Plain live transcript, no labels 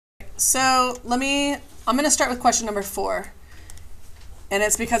so I'm going to start with question number 4. And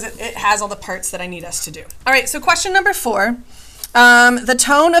it's because it has all the parts that I need us to do. All right, so question number 4. The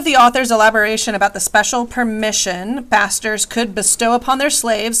tone of the author's elaboration about the special permission masters could bestow upon their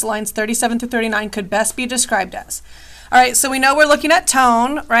slaves, lines 37 through 39, could best be described as. All right, so we know we're looking at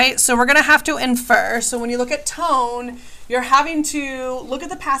tone, right? So we're going to have to infer. So when you look at tone, you're having to look at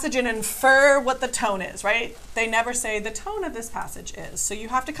the passage and infer what the tone is, right? They never say the tone of this passage is. So you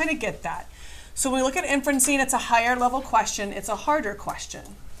have to kind of get that. So when we look at inferencing, it's a higher level question. It's a harder question,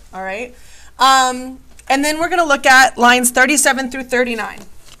 all right? And then we're going to look at lines 37 through 39.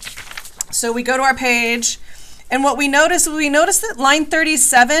 So we go to our page, and what we notice that line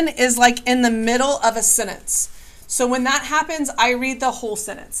 37 is like in the middle of a sentence. So when that happens, I read the whole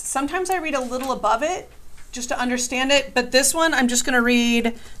sentence. Sometimes I read a little above it just to understand it, but this one I'm just going to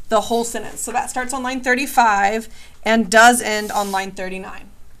read the whole sentence. So that starts on line 35 and does end on line 39.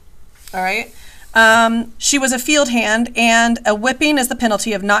 All right. She was a field hand, and a whipping is the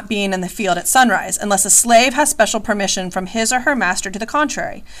penalty of not being in the field at sunrise, unless a slave has special permission from his or her master to the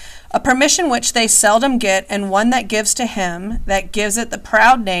contrary, a permission which they seldom get, and one that gives to him that gives it the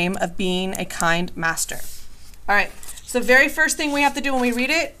proud name of being a kind master. All right, so the very first thing we have to do when we read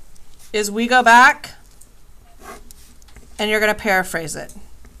it is we go back, and you're going to paraphrase it.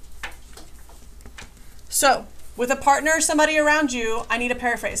 So, with a partner or somebody around you, I need a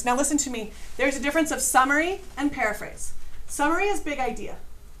paraphrase. Now listen to me. There's a difference of summary and paraphrase. Summary is big idea.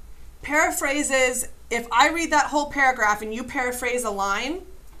 Paraphrase is, if I read that whole paragraph and you paraphrase a line,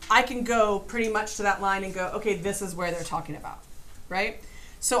 I can go pretty much to that line and go, okay, this is where they're talking about, right?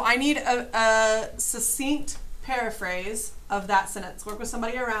 So I need a succinct paraphrase of that sentence. Work with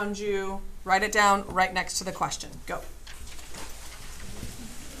somebody around you, write it down right next to the question. Go.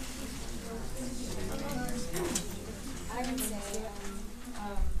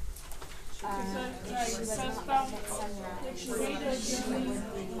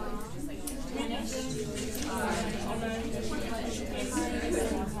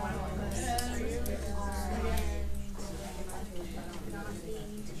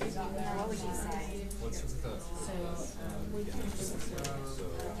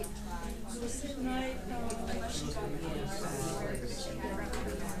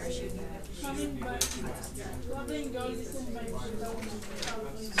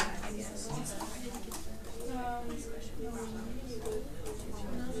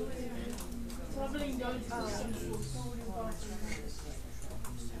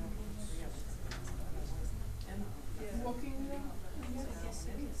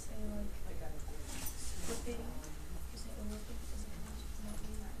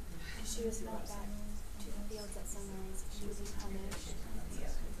 She was brought back to the fields at sunrise. She was punished.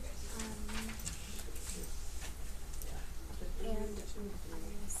 And I'm going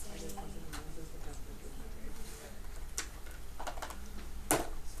to say,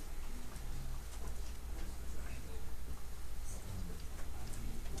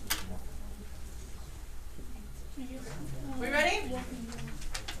 we ready?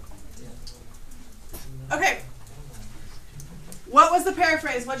 Okay. What was the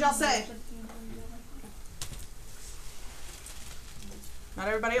paraphrase? What'd y'all say? Not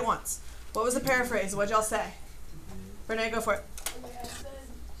everybody at once. What was the paraphrase? What'd y'all say? Renee, go for it. Okay, I said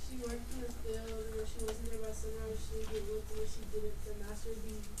she worked in the field, and if she wasn't there by sunrise, she would get whipped, and if she didn't, the master would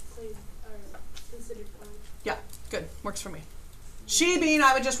be claimed or considered fine. Yeah, good. Works for me. She being,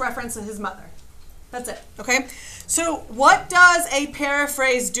 I would just reference his mother. That's it. Okay? So what does a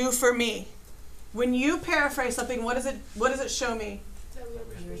paraphrase do for me? When you paraphrase something, what does it show me?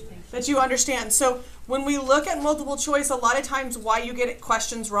 That you understand. So when we look at multiple choice, a lot of times why you get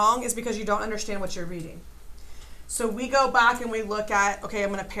questions wrong is because you don't understand what you're reading. So we go back and we look at, okay,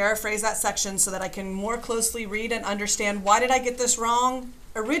 I'm going to paraphrase that section so that I can more closely read and understand why did I get this wrong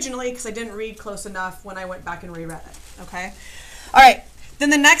originally, because I didn't read close enough when I went back and reread it. Okay? All right. Then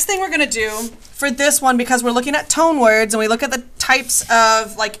the next thing we're going to do for this one, because we're looking at tone words and we look at the types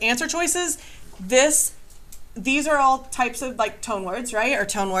of like answer choices, these are all types of like tone words, right? Or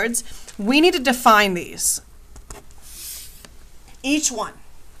tone words. We need to define these. Each one.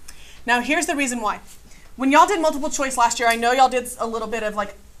 Now here's the reason why. When y'all did multiple choice last year, I know y'all did a little bit of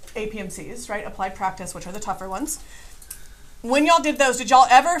like APMCs, right? Applied practice, which are the tougher ones. When y'all did those, did y'all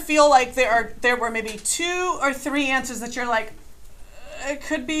ever feel like there were maybe 2 or 3 answers that you're like, it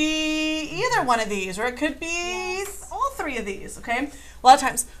could be either one of these, or it could be all 3 of these, okay? A lot of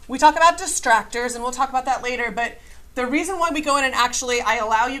times we talk about distractors, and we'll talk about that later, but the reason why we go in and actually, I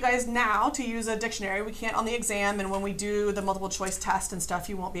allow you guys now to use a dictionary. We can't on the exam, and when we do the multiple choice test and stuff,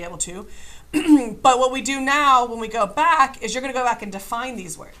 you won't be able to. But what we do now when we go back is you're going to go back and define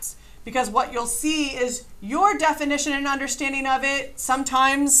these words. Because what you'll see is your definition and understanding of it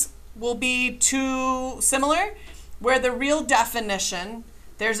sometimes will be too similar, where the real definition,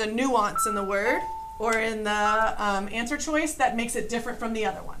 there's a nuance in the word or in the answer choice that makes it different from the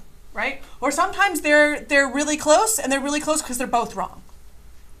other one, right? Or sometimes they're really close, and they're really close because they're both wrong,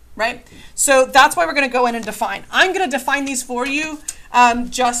 right? So that's why we're going to go in and define. I'm going to define these for you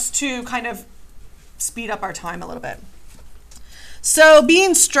just to kind of speed up our time a little bit. So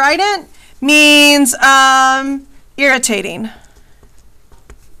being strident means irritating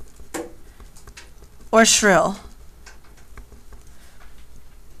or shrill.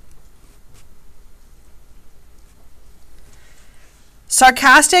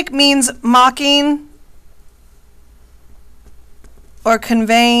 Sarcastic means mocking or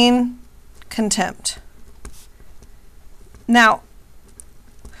conveying contempt. Now,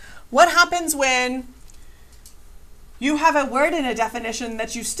 what happens when you have a word in a definition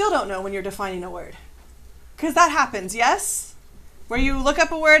that you still don't know when you're defining a word? Because that happens, yes? Where you look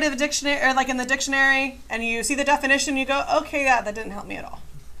up a word in the dictionary, or like in the dictionary, and you see the definition, you go, okay, yeah, that didn't help me at all.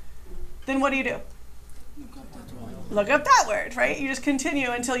 Then what do? Look up that word, right? You just continue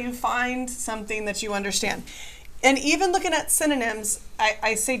until you find something that you understand. And even looking at synonyms,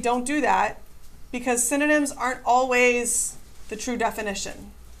 I say don't do that, because synonyms aren't always the true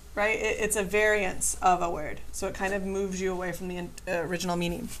definition, right? It's a variance of a word, so it kind of moves you away from the original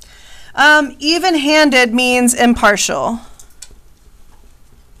meaning. Even-handed means impartial.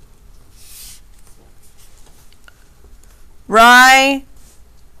 Wry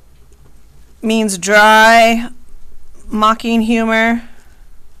means dry, mocking humor.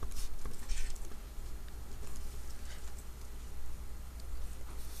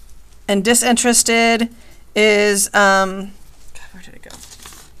 And disinterested is, God, where did it go?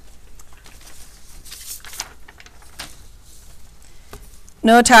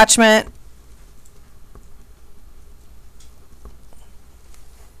 No attachment.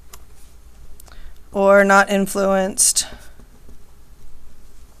 Or not influenced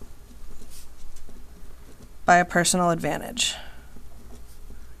by a personal advantage.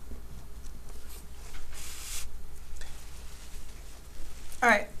 All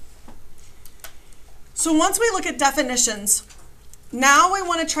right. So once we look at definitions, now we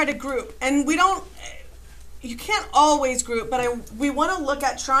want to try to group. And you can't always group, but we want to look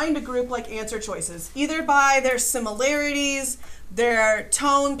at trying to group like answer choices, either by their similarities, their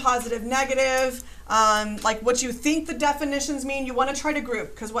tone, positive, negative, like what you think the definitions mean. You want to try to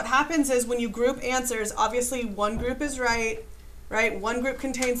group, because what happens is when you group answers, obviously one group is right? One group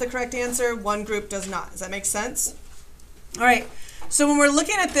contains the correct answer, one group does not. Does that make sense? All right. So when we're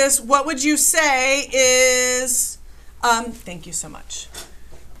looking at this, what would you say is, thank you so much.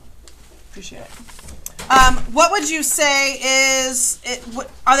 Appreciate it. What would you say is,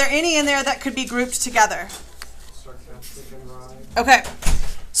 are there any in there that could be grouped together? Sarcastic and wry. Okay.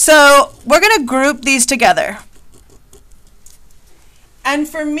 So we're going to group these together. And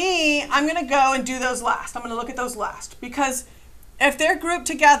for me, I'm going to go and do those last. I'm going to look at those last, because if they're grouped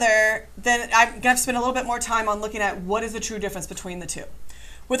together, then I'm going to have to spend a little bit more time on looking at what is the true difference between the two.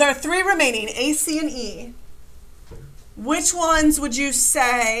 With our three remaining, A, C, and E, which ones would you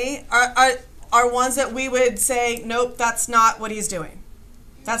say are ones that we would say, nope, that's not what he's doing.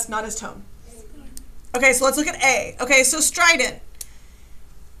 That's not his tone. Okay, so let's look at A. Okay, so strident.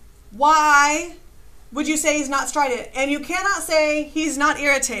 Why would you say he's not strident? And you cannot say he's not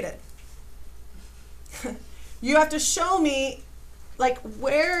irritated. You have to show me, like,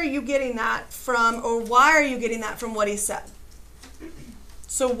 where are you getting that from, or why are you getting that from what he said?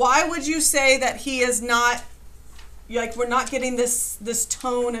 So why would you say that he is not, like, we're not getting this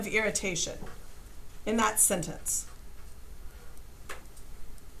tone of irritation in that sentence?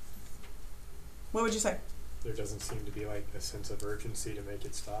 What would you say? There doesn't seem to be like a sense of urgency to make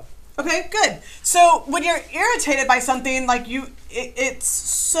it stop. Okay, good. So when you're irritated by something, like it's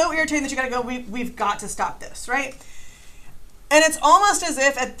so irritating that you gotta go, we've got to stop this, right? And it's almost as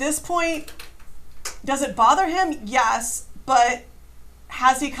if at this point, does it bother him? Yes, but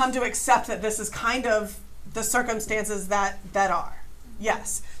has he come to accept that this is kind of the circumstances that are?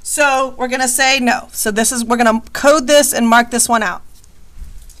 Yes. So we're gonna say no. So we're gonna code this and mark this one out.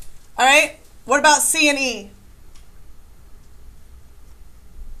 All right, what about C and E?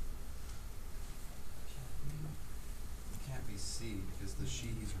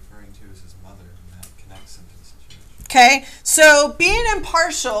 Okay, so being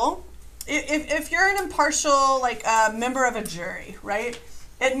impartial, if you're an impartial, like a member of a jury, right,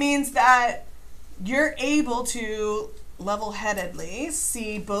 it means that you're able to level-headedly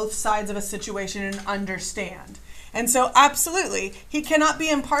see both sides of a situation and understand. And so absolutely, he cannot be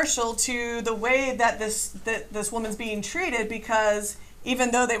impartial to the way that this woman's being treated, because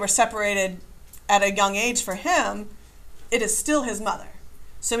even though they were separated at a young age for him, it is still his mother.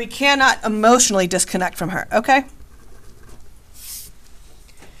 So he cannot emotionally disconnect from her, okay?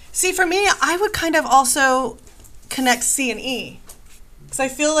 See, for me, I would kind of also connect C and E, because I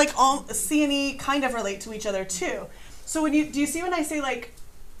feel like all C and E kind of relate to each other too. So do you see when I say, like,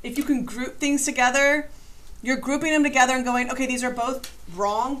 if you can group things together, you're grouping them together and going, okay, these are both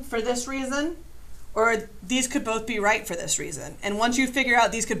wrong for this reason, or these could both be right for this reason. And once you figure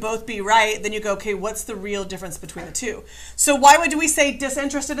out these could both be right, then you go, okay, what's the real difference between the two? So why would we say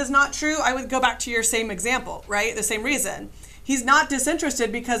disinterested is not true? I would go back to your same example, right? The same reason. He's not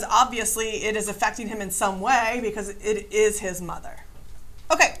disinterested because obviously it is affecting him in some way because it is his mother.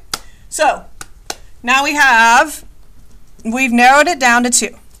 Okay, so now we've narrowed it down to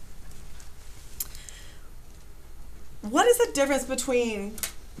 2. What is the difference between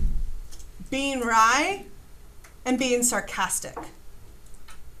being wry and being sarcastic?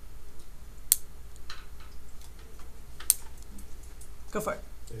 Go for it.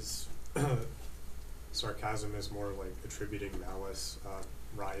 Sarcasm is more like attributing malice.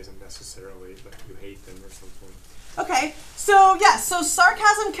 Wry isn't necessarily, but you hate them or something. Okay, so yes, so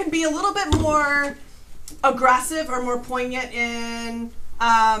sarcasm can be a little bit more aggressive or more poignant in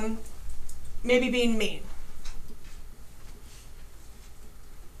maybe being mean.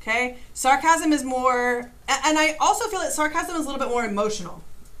 Okay, sarcasm is more, and I also feel that sarcasm is a little bit more emotional,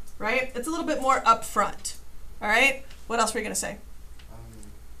 right? It's a little bit more upfront. All right, what else were you gonna say?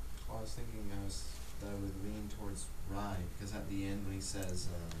 Well, I was thinking that I would lean towards wry, because at the end when he says,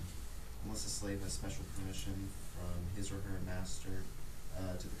 unless a slave has special permission from his or her master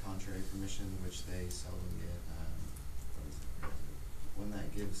to the contrary permission, which they seldom get, when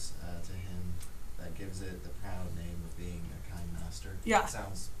that gives to him, that gives it the proud name of being a kind master. Yeah. It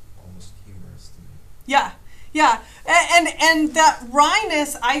sounds almost humorous to me. Yeah, yeah, and that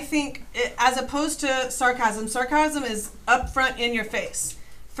wryness, I think, as opposed to sarcasm is upfront in your face.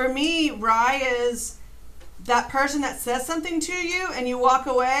 For me, wry is that person that says something to you and you walk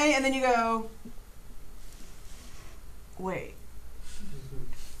away and then you go, wait,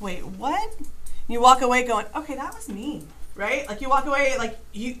 what? You walk away going, okay, that was mean, right? Like you walk away, like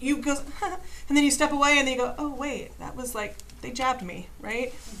you go, and then you step away and then you go, oh wait, that was like, they jabbed me,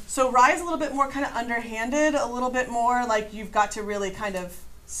 right? So wry is a little bit more kind of underhanded, a little bit more like you've got to really kind of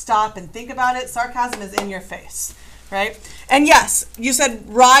stop and think about it. Sarcasm is in your face, right? And yes, you said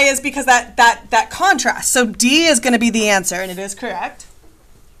wry is because that contrast. So D is going to be the answer, and it is correct.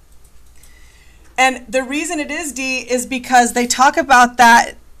 And the reason it is D is because they talk about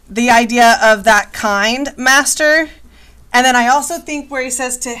that, the idea of that kind master. And then I also think where he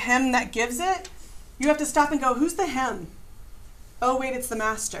says to him that gives it, you have to stop and go, who's the him? Oh, wait, it's the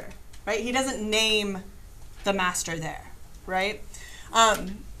master, right? He doesn't name the master there, right?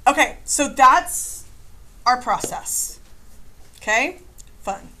 Okay, so that's our process. Okay,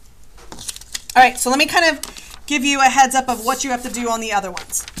 fun. All right, so let me kind of give you a heads up of what you have to do on the other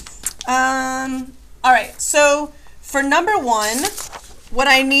ones. All right, so for number 1, what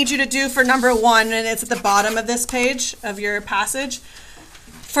I need you to do for number 1, and it's at the bottom of this page of your passage.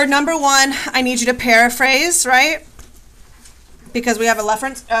 For number 1, I need you to paraphrase, right? Because we have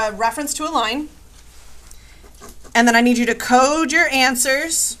a reference to a line. And then I need you to code your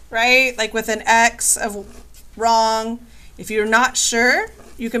answers, right? Like with an X of wrong. If you're not sure,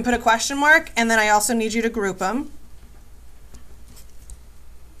 you can put a question mark. And then I also need you to group them.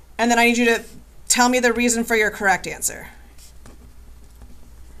 And then I need you to tell me the reason for your correct answer.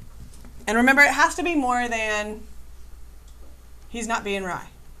 And remember, it has to be more than he's not being wry.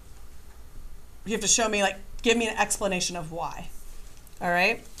 You have to show me, like, give me an explanation of why. All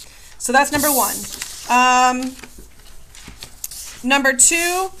right? So that's number 1. Number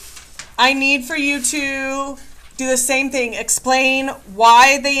 2, I need for you to do the same thing. Explain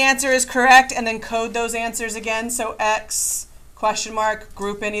why the answer is correct and then code those answers again. So X, question mark,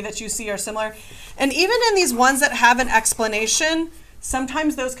 group any that you see are similar. And even in these ones that have an explanation,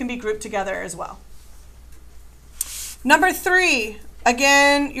 sometimes those can be grouped together as well. Number 3,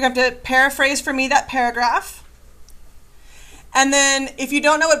 again, you have to paraphrase for me that paragraph. And then if you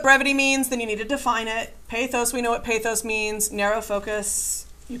don't know what brevity means, then you need to define it. Pathos, we know what pathos means. Narrow focus,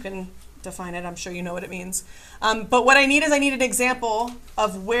 you can define it. I'm sure you know what it means. But what I need is I need an example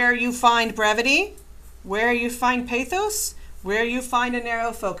of where you find brevity, where you find pathos, where you find a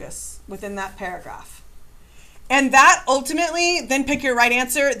narrow focus within that paragraph. And that ultimately, then pick your right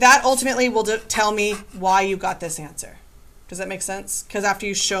answer. That ultimately will tell me why you got this answer. Does that make sense? Because after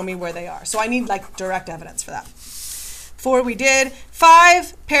you show me where they are. So I need like direct evidence for that. 4 we did.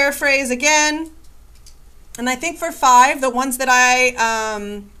 5, paraphrase again. And I think for 5, the ones that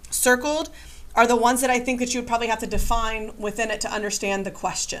I circled are the ones that I think that you would probably have to define within it to understand the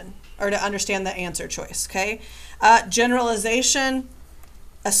question or to understand the answer choice, okay? Generalization,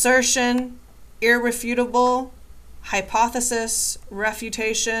 assertion, irrefutable, hypothesis,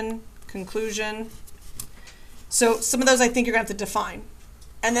 refutation, conclusion. So some of those I think you're going to have to define.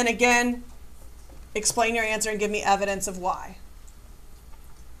 And then again, explain your answer and give me evidence of why.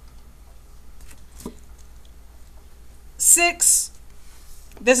 6,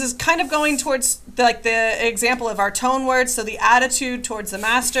 this is kind of going towards the example of our tone words. So the attitude towards the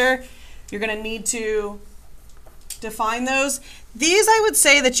master, you're going to need to define those. These I would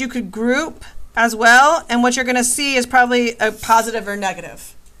say that you could group as well, and what you're going to see is probably a positive or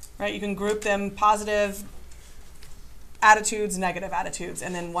negative, right? You can group them: positive attitudes, negative attitudes,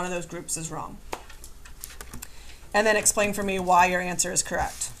 and then one of those groups is wrong. And then explain for me why your answer is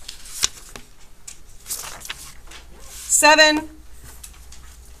correct. 7,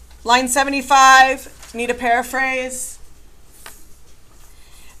 line 75, need a paraphrase.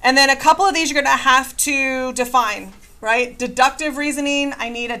 And then a couple of these you're going to have to define, right? Deductive reasoning, I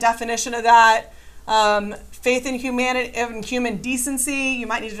need a definition of that. Faith in humanity and human decency, you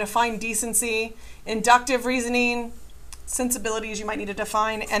might need to define decency. Inductive reasoning, sensibilities, you might need to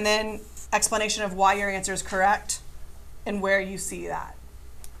define. And then explanation of why your answer is correct and where you see that.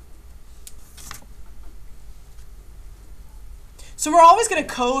 So we're always going to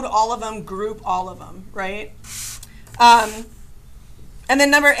code all of them, group all of them, right? And then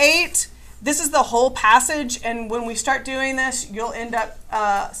number 8, this is the whole passage, and when we start doing this, you'll end up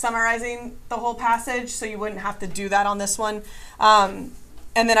summarizing the whole passage, so you wouldn't have to do that on this one. And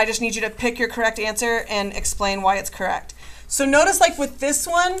then I just need you to pick your correct answer and explain why it's correct. So notice, like with this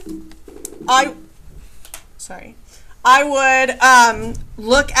one, I would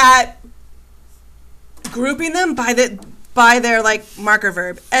look at grouping them by their like marker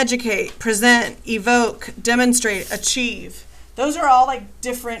verb: educate, present, evoke, demonstrate, achieve. Those are all like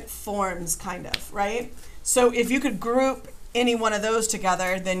different forms, kind of, right? So if you could group any one of those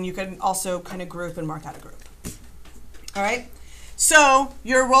together, then you can also kind of group and mark out a group. All right? So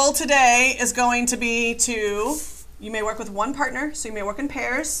your role today is going to be you may work with one partner, so you may work in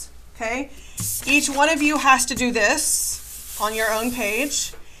pairs, okay? Each one of you has to do this on your own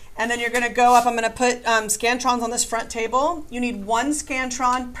page. And then you're going to go up. I'm going to put scantrons on this front table. You need 1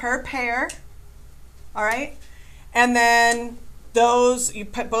 scantron per pair. All right? And then those, you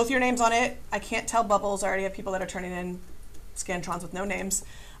put both your names on it. I can't tell bubbles. I already have people that are turning in scantrons with no names.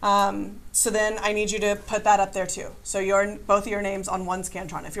 So then I need you to put that up there too. So both of your names on 1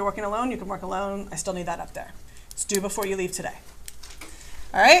 scantron. If you're working alone, you can work alone. I still need that up there. It's due before you leave today.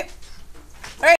 All right?